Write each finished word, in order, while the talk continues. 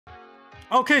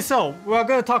Okay, so we're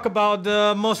going to talk about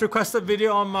the most requested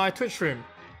video on my Twitch stream,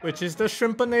 which is the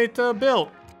Shrimpernator build.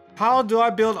 How do I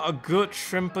build a good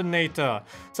Shrimpernator?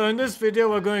 So in this video,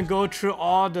 we're going to go through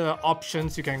all the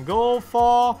options you can go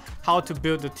for, how to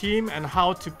build the team, and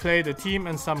how to play the team,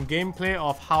 and some gameplay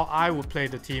of how I would play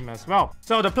the team as well.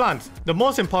 So the plants. The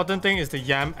most important thing is the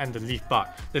yam and the leaf bud.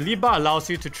 The leaf bud allows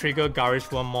you to trigger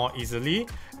Garish Worm more easily,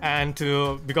 and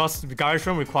because the Garish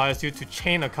Worm requires you to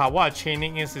chain a card. What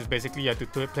chaining is basically you have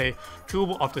to play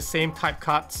two of the same type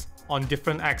cards on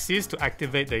different axes to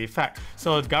activate the effect.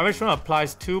 So Garish Worm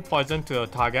applies 2 poison to a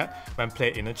target when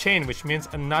played in a chain, which means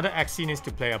another axis needs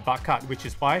to play a bug card, which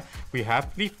is why we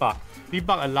have Leaf Bug. Leaf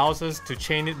Bug allows us to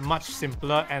chain it much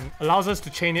simpler and allows us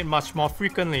to chain it much more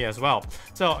frequently as well.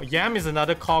 So Yam is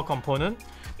another core component.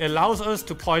 It allows us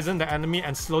to poison the enemy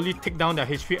and slowly tick down their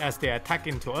HP as they attack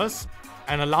into us,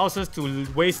 and allows us to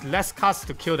waste less cards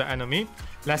to kill the enemy,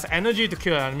 less energy to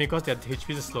kill the enemy because their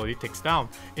HP slowly ticks down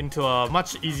into a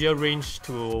much easier range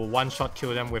to one-shot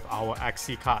kill them with our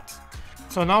Axie cards.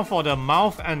 So now for the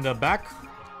mouth and the back,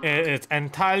 it's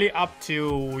entirely up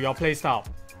to your playstyle.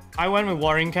 I went with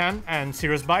Warring Can and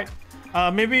Serious Bite.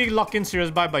 Maybe lock in Serious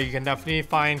Bite, but you can definitely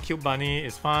find Cute Bunny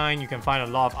is fine. You can find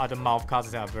a lot of other mouth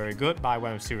cards that are very good, but I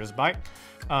went with Serious Bite.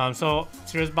 So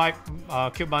Serious Bite,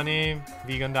 Cute Bunny,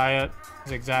 Vegan Diet,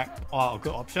 Zigzag, all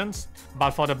good options.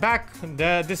 But for the back,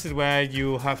 this is where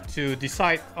you have to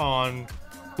decide on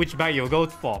which bag you'll go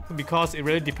for, because it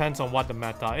really depends on what the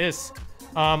meta is.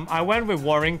 I went with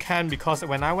Warring Can because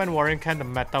when I went Warring Can, the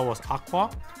meta was Aqua.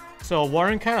 So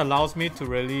Warring Can allows me to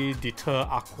really deter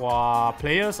Aqua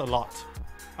players a lot.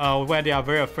 Where they are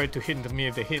very afraid to hit into me.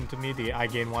 If they hit into me, I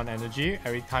gain 1 energy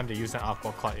every time they use an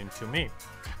Aqua card into me.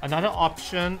 Another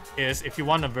option is, if you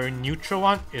want a very neutral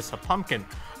one, is a Pumpkin.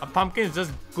 A Pumpkin is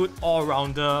just good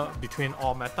all-rounder between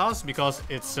all metas because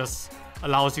it just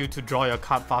allows you to draw your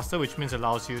card faster, which means it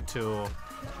allows you to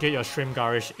get your Shrimp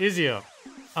Garish easier.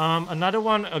 Another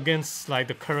one against like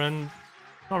the current,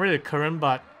 not really current,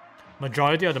 but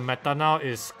majority of the meta now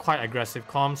is quite aggressive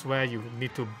comms where you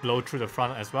need to blow through the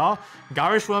front as well.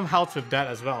 Garish Worm helps with that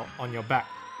as well on your back.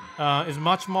 It's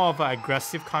much more of an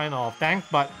aggressive kind of tank,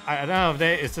 but at the end of the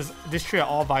day, it's just these three are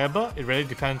all viable. It really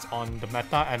depends on the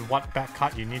meta and what back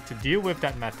card you need to deal with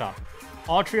that meta.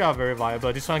 All three are very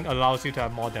viable. This one allows you to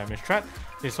have more damage threat.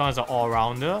 This one is an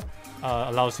all-rounder.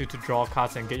 Allows you to draw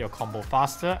cards and get your combo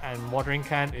faster, and Watering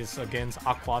Can is against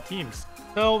Aqua teams.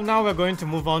 So now we're going to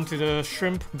move on to the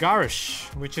Shrimp Garish,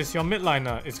 which is your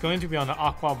midliner. It's going to be on the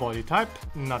Aqua body type,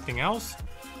 nothing else.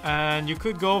 And you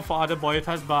could go for other body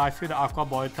types, but I feel the Aqua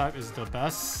body type is the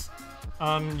best.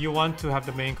 You want to have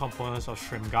the main components of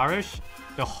Shrimp Garish.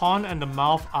 The horn and the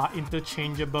mouth are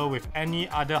interchangeable with any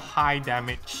other high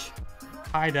damage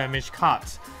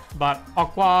cards. But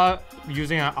Aqua,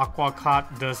 using an Aqua card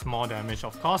does more damage,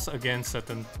 of course, against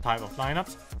certain type of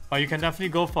lineups. But you can definitely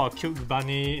go for a Cute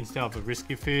Bunny instead of a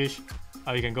Risky Fish.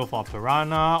 You can go for a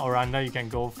Piranha, or under you can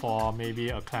go for maybe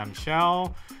a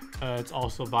Clamshell. It's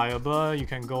also viable. You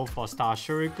can go for Star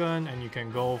Shuriken, and you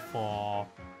can go for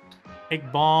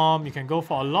Egg Bomb. You can go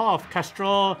for a lot of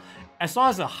Kestrel, as long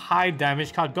as a high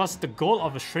damage card, because the goal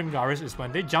of a Shrimp Garish is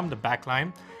when they jump the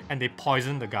backline and they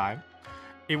poison the guy,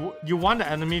 you want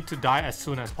the enemy to die as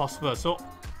soon as possible. So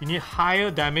you need higher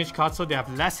damage cards so they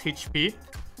have less HP,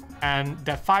 and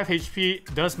that 5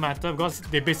 HP does matter because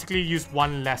they basically use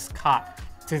 1 less card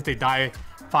since they die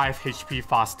 5 HP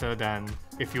faster than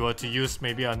if you were to use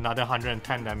maybe another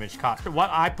 110 damage card. What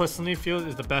I personally feel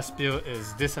is the best build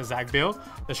is this exact build: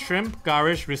 the Shrimp,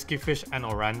 Garish, Risky Fish, and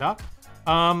Oranda.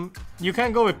 You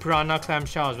can go with Piranha,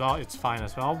 Clamshell as well, it's fine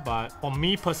as well, but for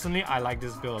me personally, I like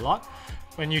this build a lot.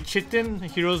 When you Chitin,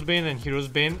 Hero's Bane and Hero's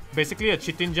Bane, basically a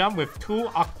Chitin jump with 2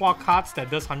 Aqua cards that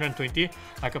does 120,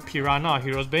 like a Piranha or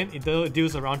Hero's Bane, it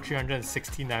deals around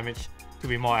 316 damage to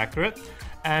be more accurate.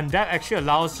 And that actually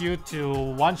allows you to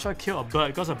one-shot kill a bird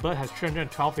because a bird has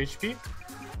 312 HP.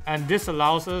 And this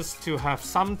allows us to have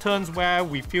some turns where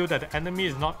we feel that the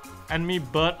enemy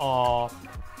bird or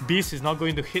beast is not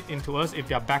going to hit into us if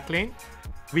they are backlane.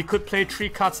 We could play 3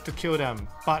 cards to kill them,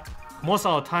 but most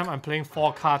of the time I'm playing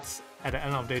 4 cards at the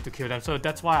end of the day to kill them. So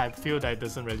that's why I feel that it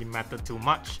doesn't really matter too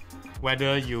much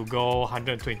whether you go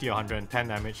 120 or 110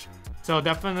 damage. So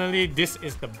definitely this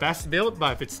is the best build,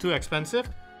 but if it's too expensive,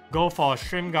 go for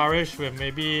Shrimp Garish with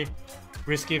maybe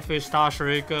Risky Fish, Star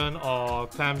Shuriken, or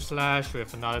Clam Slash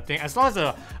with another thing. As long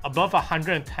as above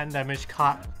 110 damage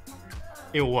card,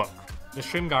 it will work. The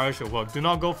Shrimp Garish will work. Do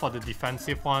not go for the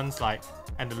defensive ones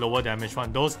and the lower damage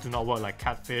one. Those do not work, like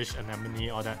Catfish, Anemone,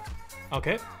 all that.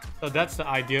 Okay, so that's the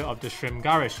idea of the Shrimp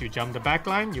Garish. You jump the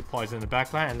backline, you poison the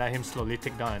backline, and let him slowly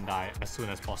tick down and die as soon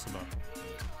as possible.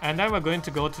 And then we're going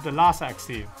to go to the last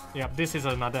axis. Yep, this is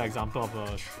another example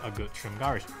of a good Shrimp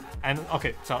Garish. And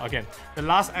okay, so again, the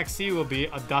last axis will be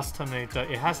a Dust Terminator.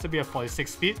 It has to be a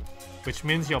 46 feet, which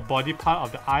means your body part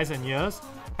of the eyes and ears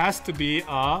has to be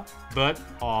a bird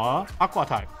or aqua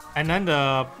type. And then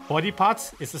the body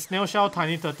parts is a snail shell,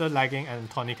 tiny turtle, lagging, and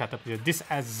tawny caterpillar. This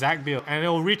exact build, and it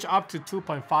will reach up to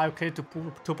 2.5k to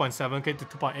 2.7k to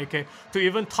 2.8k to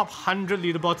even top 100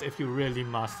 leaderboards if you really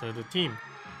master the team.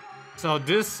 So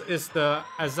this is the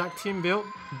exact team build.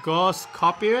 Go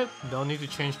copy it, don't need to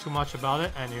change too much about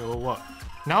it, and it will work.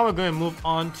 Now we're going to move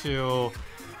on to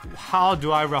how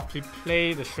do I roughly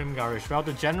play the Shrimp Garish. Well,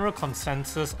 the general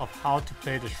consensus of how to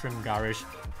play the Shrimp Garish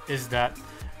is that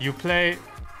you play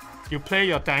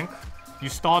your tank, you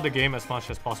stall the game as much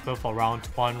as possible for round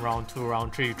 1, round 2,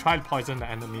 round 3. You try to poison the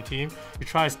enemy team, you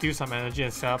try to steal some energy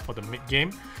and set up for the mid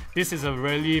game. This is a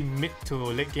really mid to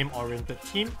late game oriented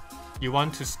team. You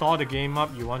want to stall the game up,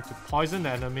 you want to poison the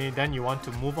enemy, then you want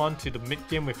to move on to the mid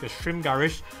game with your Shrimp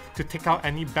Garish to take out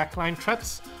any backline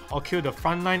threats or kill the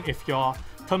front line if your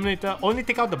Terminator, only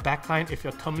take out the backline if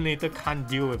your Terminator can't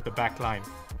deal with the backline.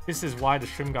 This is why the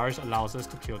Shrimp Garish allows us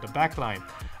to kill the backline.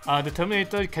 The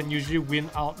Terminator can usually win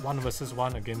out 1 versus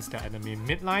 1 against the enemy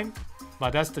midline,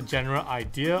 but that's the general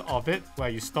idea of it, where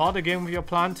you start the game with your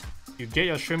plant, you get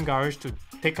your Shrimp Garish to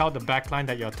take out the backline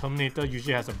that your Terminator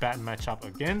usually has a bad matchup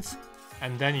against,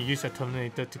 and then you use your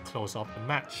Terminator to close off the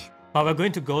match. But we're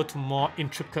going to go to more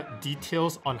intricate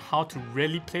details on how to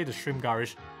really play the Shrimp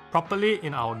Garish properly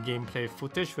in our gameplay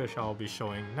footage, which I'll be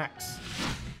showing next.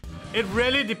 It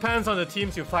really depends on the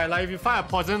teams you fight. Like if you fight a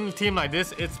poison team like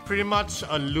this, it's pretty much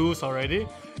a lose already,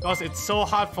 because it's so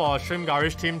hard for a Shrimp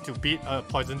Garish team to beat a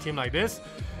poison team like this.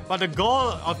 But the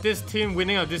goal of this team,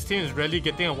 winning of this team, is really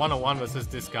getting a 1-on-1 versus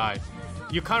this guy.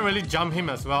 You can't really jump him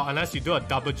as well unless you do a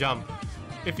double jump.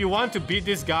 If you want to beat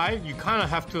this guy, you kind of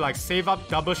have to like save up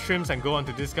double shrimps and go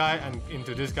onto this guy and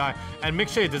into this guy, and make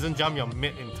sure it doesn't jump your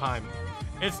mid in time.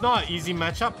 It's not an easy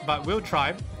matchup, but we'll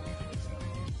try.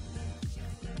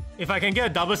 If I can get a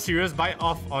double serious bite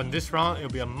off on this round, it'll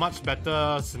be a much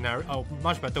better scenario,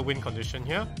 much better win condition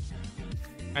here.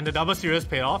 And the double serious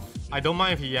paid off. I don't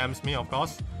mind if he yams me, of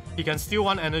course. He can steal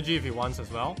 1 energy if he wants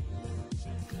as well.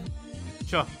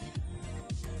 Sure.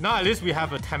 Now at least we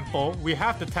have a tempo. We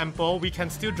have the tempo. We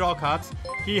can still draw cards.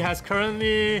 He has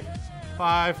currently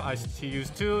 5, I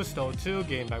used 2, stole 2,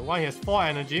 gain back 1. He has 4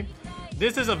 energy.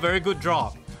 This is a very good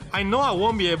draw. I know I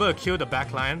won't be able to kill the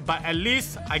backline, but at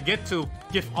least I get to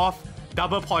give off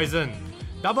double poison.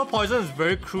 Double poison is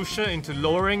very crucial into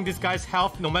lowering this guy's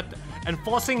health and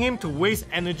forcing him to waste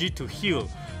energy to heal.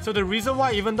 So the reason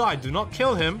why, even though I do not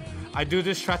kill him, I do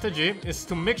this strategy is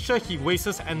to make sure he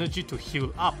wastes energy to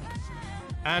heal up.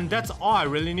 And that's all I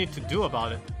really need to do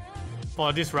about it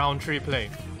for this round 3 play.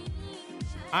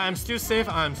 I am still safe,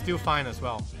 I am still fine as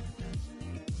well.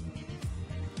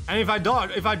 And if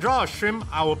I draw a shrimp,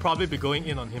 I will probably be going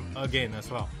in on him again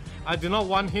as well. I do not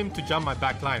want him to jump my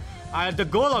backline. The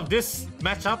goal of this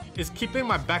matchup is keeping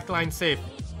my backline safe.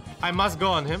 I must go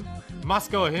on him.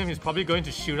 Must go on him. He's probably going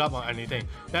to shoot up or anything.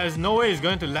 There is no way he's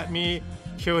going to let me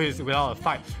kill his without a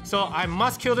fight. So I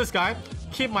must kill this guy,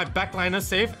 keep my backliner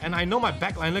safe, and I know my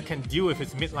backliner can deal with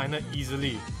his midliner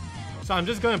easily. So I'm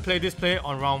just going to play this play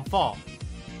on round 4.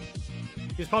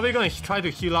 He's probably going to try to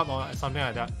heal up or something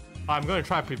like that. I'm going to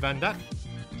try to prevent that.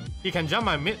 He can jump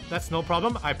my mid, that's no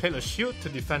problem. I played a shield to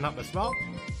defend up as well.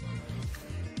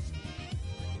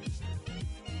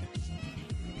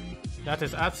 That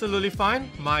is absolutely fine.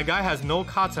 My guy has no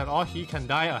cards at all. He can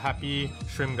die a happy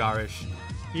Shrimp Garish.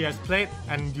 He has played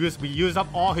and we used up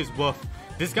all his worth.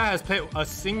 This guy has played a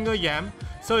single yam,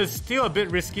 so it's still a bit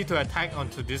risky to attack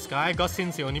onto this guy, because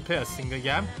since he only played a single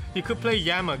yam, he could play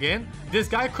yam again. This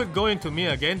guy could go into me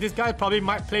again. This guy probably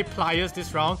might play pliers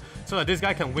this round, so that this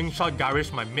guy can wing shot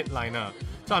Garish my midliner.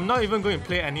 So I'm not even going to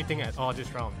play anything at all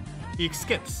this round. He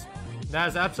skips.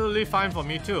 That's absolutely fine for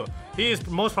me too. He is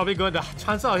most probably going, the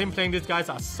chances of him playing these guys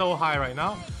are so high right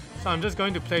now. So I'm just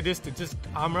going to play this to just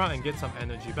armor and get some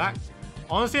energy back.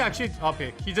 Honestly, actually,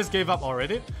 okay, he just gave up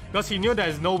already, because he knew there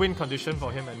is no win condition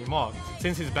for him anymore,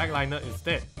 since his backliner is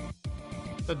dead.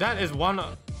 So that is one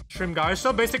Shrimp Garish.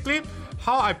 So basically,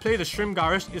 how I play the Shrimp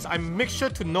Garish is I make sure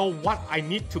to know what I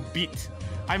need to beat.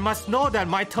 I must know that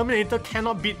my Terminator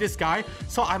cannot beat this guy,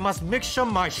 so I must make sure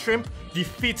my Shrimp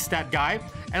defeats that guy,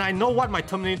 and I know what my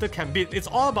Terminator can beat. It's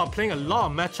all about playing a lot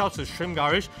of matchups with Shrimp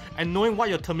Garish and knowing what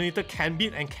your Terminator can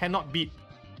beat and cannot beat.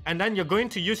 And then you're going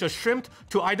to use your Shrimp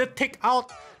to either take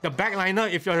out the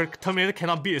backliner if your Terminator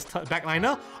cannot beat its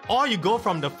backliner, or you go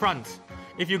from the front.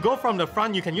 If you go from the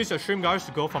front, you can use your Shrimp Garage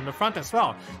to go from the front as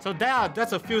well. So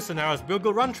that's a few scenarios. We'll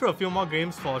go run through a few more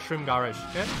games for Shrimp Garage,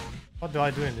 okay? What do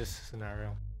I do in this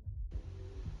scenario?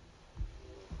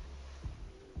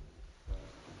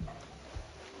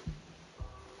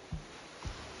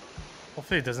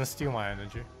 Hopefully it doesn't steal my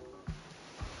energy.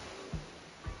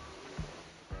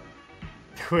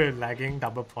 Quit lagging,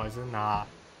 double poison. Nah,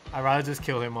 I'd rather just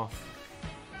kill him off.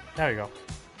 There we go.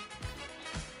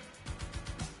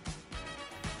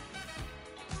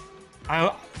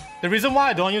 The reason why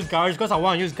I don't use Garage is because I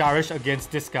want to use Garage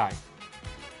against this guy.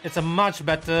 It's a much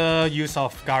better use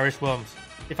of Garage Worms.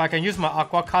 If I can use my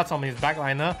Aqua cards on his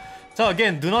backliner. So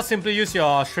again, do not simply use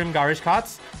your Shrimp Garage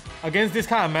cards. Against this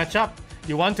kind of matchup,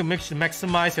 you want to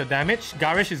maximize your damage.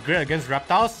 Garage is great against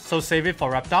Reptiles, so save it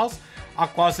for Reptiles.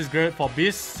 Aquas is great for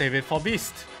Beast, save it for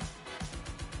Beast.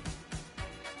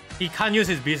 He can't use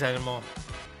his Beast anymore.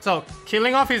 So,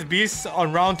 killing off his Beast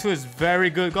on round 2 is very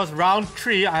good because round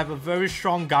 3 I have a very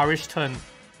strong Garage turn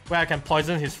where I can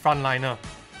poison his frontliner.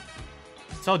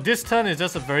 So this turn is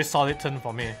just a very solid turn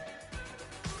for me.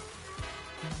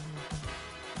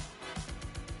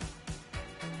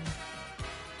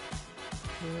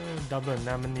 Double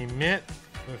Anemone mid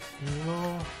with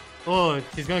Nemo. Oh,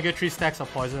 he's gonna get 3 stacks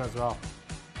of poison as well.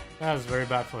 That is very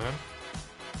bad for him.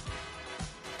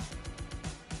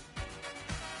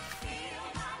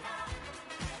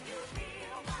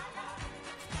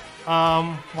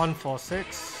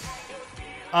 146.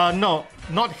 No,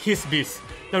 not his beast.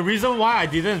 The reason why I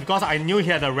didn't is because I knew he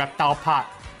had a reptile part.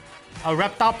 A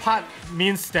reptile part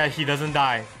means that he doesn't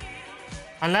die.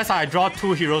 Unless I draw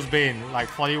 2 Heroes Bane, like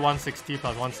 4160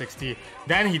 plus 160,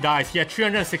 then he dies. He had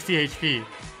 360 HP.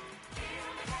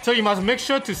 So you must make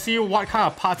sure to see what kind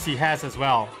of parts he has as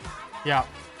well. Yeah.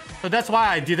 So that's why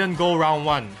I didn't go round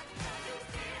 1.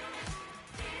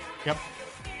 Yep.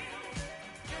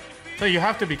 So you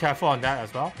have to be careful on that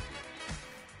as well.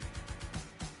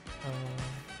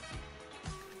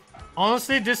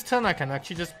 Honestly, this turn I can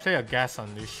actually just play a Gas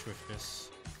Unleash with this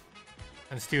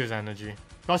and steal his energy.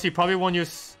 Because he probably won't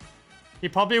use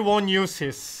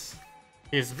his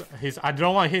I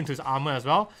don't want to hit into his armor as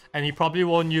well, and he probably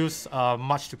won't use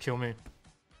much to kill me.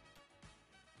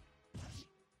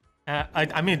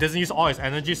 I mean, it doesn't use all his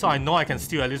energy, so I know I can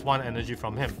steal at least 1 energy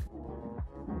from him.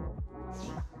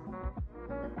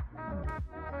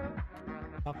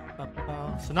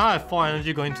 So now I have 4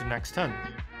 energy going to next turn.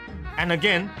 And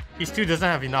again, he still doesn't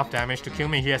have enough damage to kill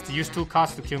me. He has to use 2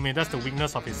 cards to kill me. That's the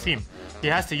weakness of his team. He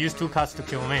has to use 2 cards to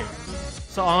kill me.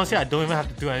 So honestly, I don't even have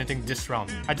to do anything this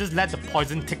round. I just let the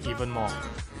poison tick even more.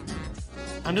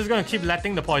 I'm just gonna keep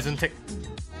letting the poison tick.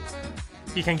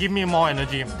 He can give me more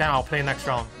energy, then I'll play next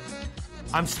round.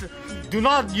 You do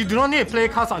not need to play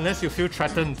cards unless you feel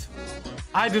threatened.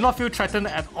 I do not feel threatened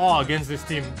at all against this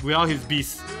team without his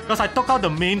beast. Because I took out the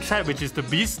main threat, which is the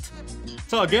beast.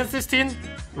 So against this team,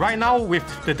 right now with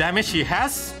the damage he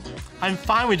has, I'm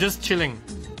fine with just chilling.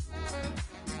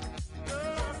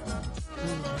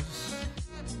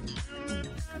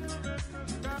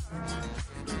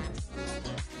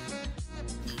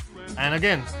 And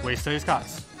again, wasted his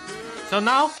cards. So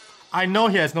now, I know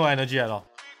he has no energy at all.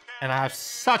 And I have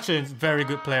such a very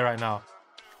good play right now.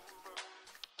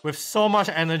 With so much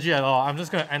energy at all, I'm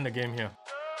just gonna end the game here.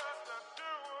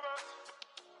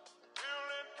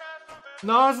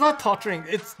 No, it's not torturing.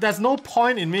 There's no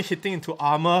point in me hitting into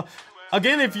armor.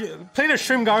 Again, if you play the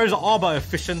Shrimp Garage is all about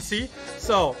efficiency.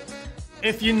 So,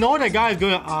 if you know the guy is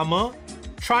going to armor,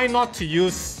 try not to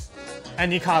use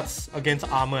any cards against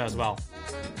armor as well.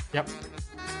 Yep.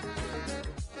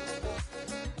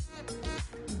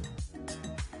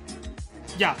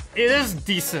 Yeah, it is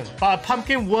decent, but a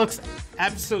pumpkin works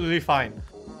absolutely fine.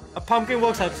 A pumpkin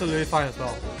works absolutely fine as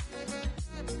well.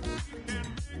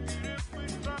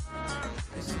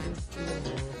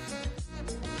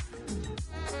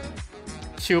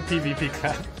 Chill PvP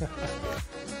clap.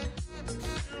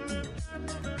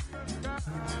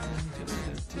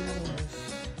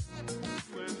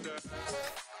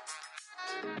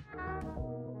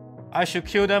 I should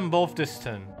kill them both this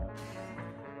turn.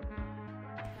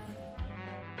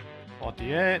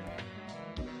 48.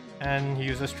 And he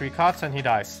uses 3 cards and he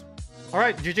dies.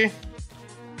 Alright, GG.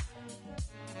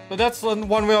 So that's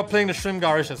one way of playing the Shrimp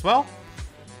Garage as well.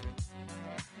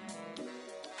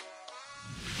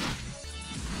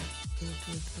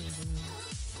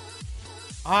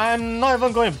 I'm not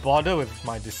even going to bother with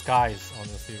my disguise,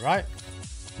 honestly, right?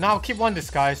 Now I'll keep 1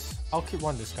 disguise. I'll keep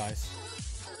 1 disguise.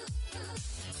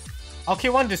 I'll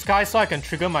keep 1 disguise so I can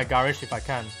trigger my Garage if I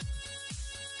can.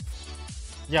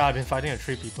 Yeah, I've been fighting the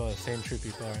same 3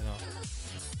 people right now.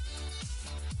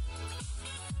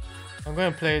 I'm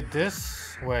going to play it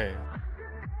this way.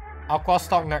 Aqua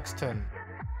stock next turn.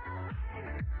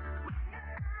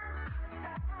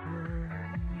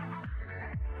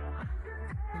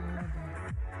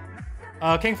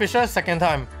 Kingfisher, second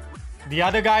time. The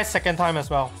other guy, second time as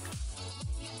well.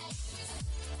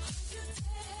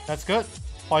 That's good.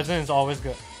 Poison is always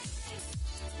good.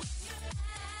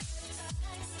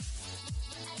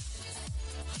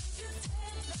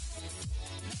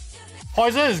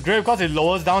 Poison is great because it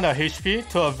lowers down their HP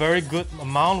to a very good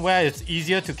amount where it's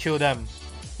easier to kill them.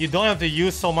 You don't have to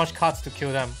use so much cards to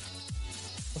kill them.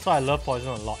 That's why I love poison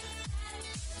a lot.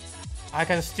 I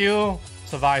can still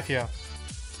survive here.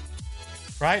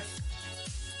 Right?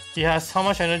 He has how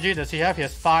much energy does he have? He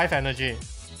has 5 energy.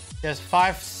 He has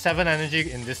 7 energy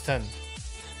in this turn.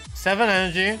 7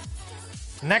 energy.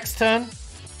 Next turn,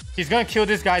 he's gonna kill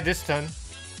this guy this turn.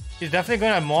 He's definitely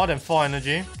gonna have more than 4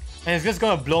 energy. And he's just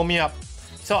gonna blow me up.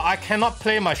 So I cannot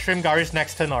play my Shrimp Garish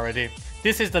next turn already.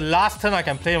 This is the last turn I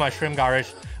can play my Shrimp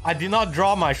Garish. I did not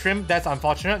draw my Shrimp, that's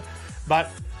unfortunate.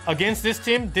 But against this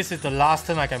team, this is the last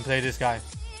turn I can play this guy.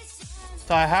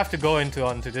 So I have to go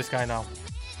onto this guy now.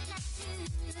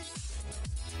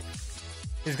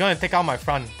 He's gonna take out my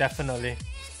front, definitely.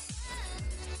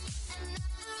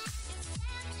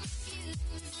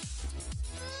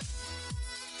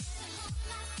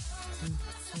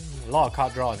 A lot of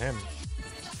card draw on him.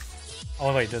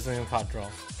 Oh wait, doesn't even card draw.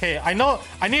 Okay, I know,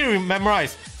 I need to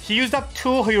memorize. He used up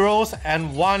 2 heroes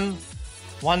and one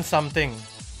something.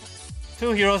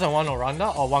 2 heroes and 1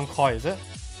 Oranda, or 1 Koi, is it?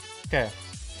 Okay.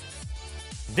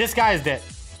 This guy is dead.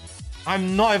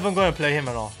 I'm not even going to play him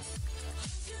at all.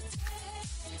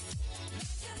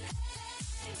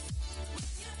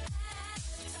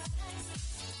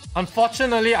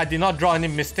 Unfortunately, I did not draw any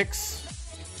Mystics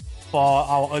for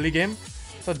our early game.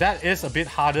 So that is a bit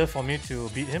harder for me to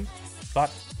beat him. But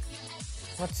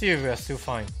let's see if we are still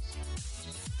fine.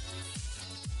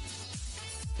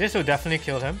 This will definitely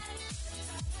kill him.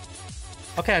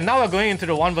 Okay, now we're going into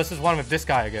the 1 versus 1 with this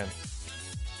guy again.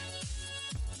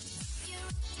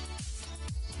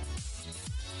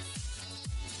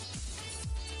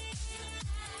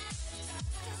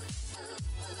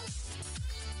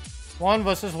 One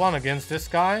versus 1 against this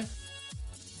guy.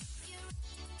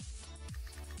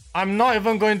 I'm not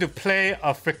even going to play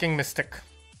a freaking Mystic.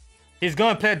 He's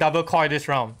going to play a double Koi this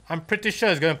round. I'm pretty sure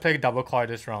he's going to play double Koi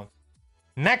this round.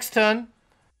 Next turn,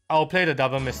 I'll play the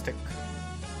double Mystic.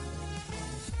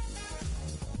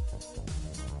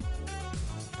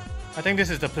 I think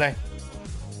this is the play.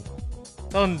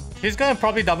 So he's going to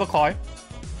probably double Koi.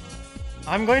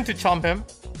 I'm going to chomp him.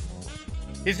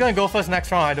 He's going to go first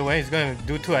next round either way. He's going to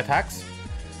do 2 attacks.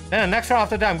 Then the next round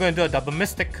after that, I'm going to do a double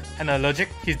Mystic and allergic.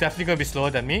 He's definitely going to be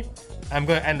slower than me. I'm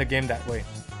going to end the game that way.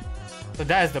 So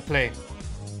that is the play.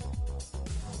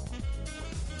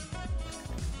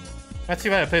 Let's see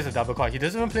whether he plays a double Koi. He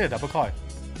doesn't even play a double Koi.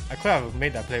 I could have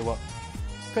made that play work.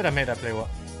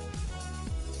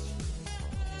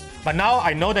 But now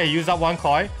I know that he used up 1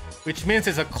 Koi, which means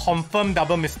it's a confirmed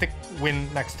double Mystic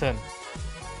win next turn.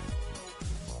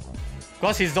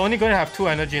 Because he's only going to have 2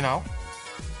 energy now.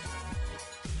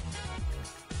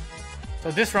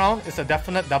 So this round is a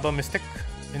definite double Mystic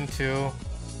into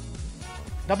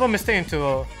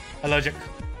allergic.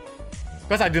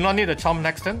 Because I do not need a chomp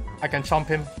next turn, I can chomp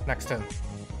him next turn.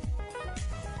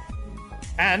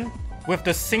 And with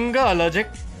the single allergic,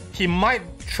 he might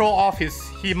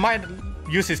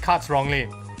use his cards wrongly.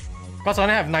 Because I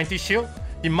only have 90 shield,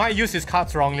 he might use his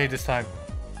cards wrongly this time.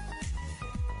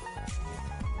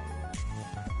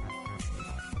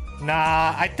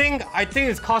 Nah, I think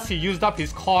it's cause he used up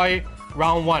his Koi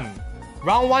round 1.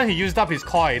 Round 1 he used up his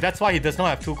Koi, that's why he does not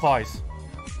have 2 Kois.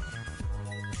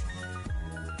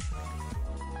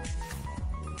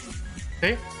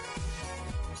 See?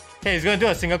 Okay, he's gonna do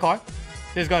a single Koi.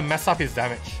 This is gonna mess up his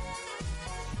damage.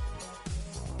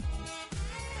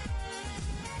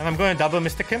 And I'm going to double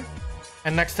Mystic him,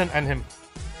 and next turn end him.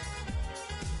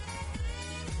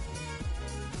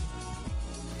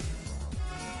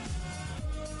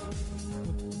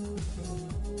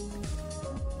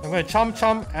 I'm going to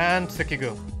chomp and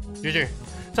Sekigu. GG.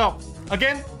 So,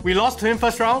 again, we lost to him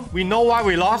first round. We know why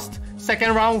we lost.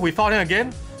 Second round, we fought him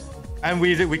again. And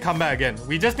we come back again.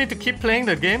 We just need to keep playing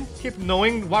the game. Keep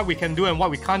knowing what we can do and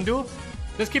what we can't do.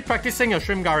 Just keep practicing your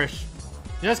Shrimp Garish.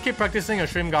 Just keep practicing your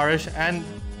Shrimp Garish. And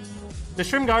the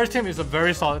Shrimp Garish team is a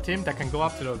very solid team that can go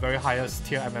up to the very highest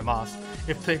tier MMRs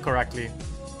if played correctly.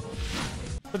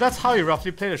 So that's how you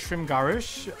roughly play the Shrimp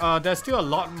Garish. There's still a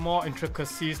lot more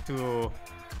intricacies to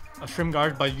Shrimp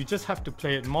Garage, but you just have to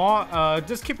play it more.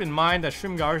 Just keep in mind that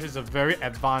Shrimp Garage is a very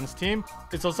advanced team.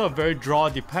 It's also a very draw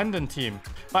dependent team.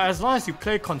 But as long as you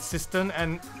play consistent,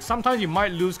 and sometimes you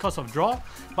might lose because of draw,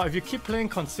 but if you keep playing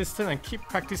consistent and keep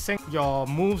practicing your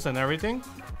moves and everything,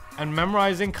 and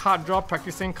memorizing card draw,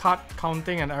 practicing card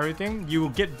counting and everything, you will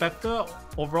get better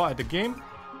overall at the game,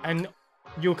 and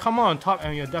you'll come out on top,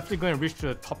 and you're definitely going to reach to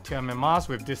the top tier MMRs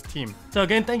with this team. So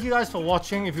again, thank you guys for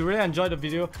watching. If you really enjoyed the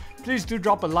video, please do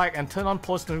drop a like and turn on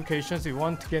post notifications if you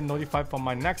want to get notified for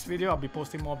my next video. I'll be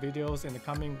posting more videos in the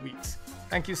coming weeks.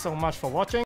 Thank you so much for watching.